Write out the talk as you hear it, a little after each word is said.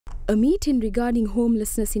A meeting regarding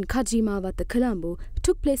homelessness in Kajimawatta, Colombo,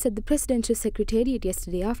 took place at the Presidential Secretariat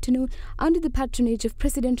yesterday afternoon under the patronage of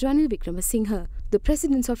President Ranil Wickremesinghe. The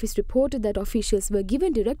President's office reported that officials were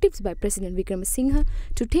given directives by President Wickremesinghe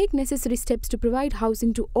to take necessary steps to provide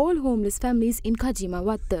housing to all homeless families in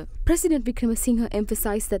Kajimawatta. President Wickremesinghe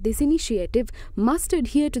emphasized that this initiative must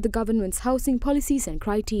adhere to the government's housing policies and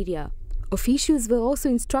criteria. Officials were also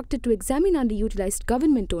instructed to examine underutilized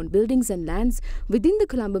government-owned buildings and lands within the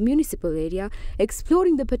Colombo municipal area,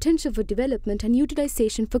 exploring the potential for development and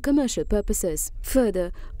utilization for commercial purposes.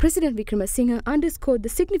 Further, President Wickremesinghe underscored the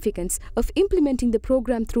significance of implementing the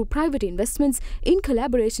program through private investments in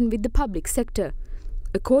collaboration with the public sector.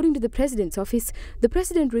 According to the President's office, the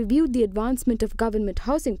President reviewed the advancement of government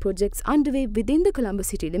housing projects underway within the Colombo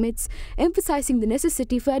city limits, emphasizing the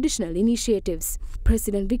necessity for additional initiatives.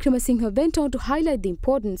 President Wickremesinghe went on to highlight the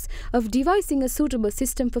importance of devising a suitable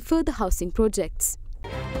system for further housing projects.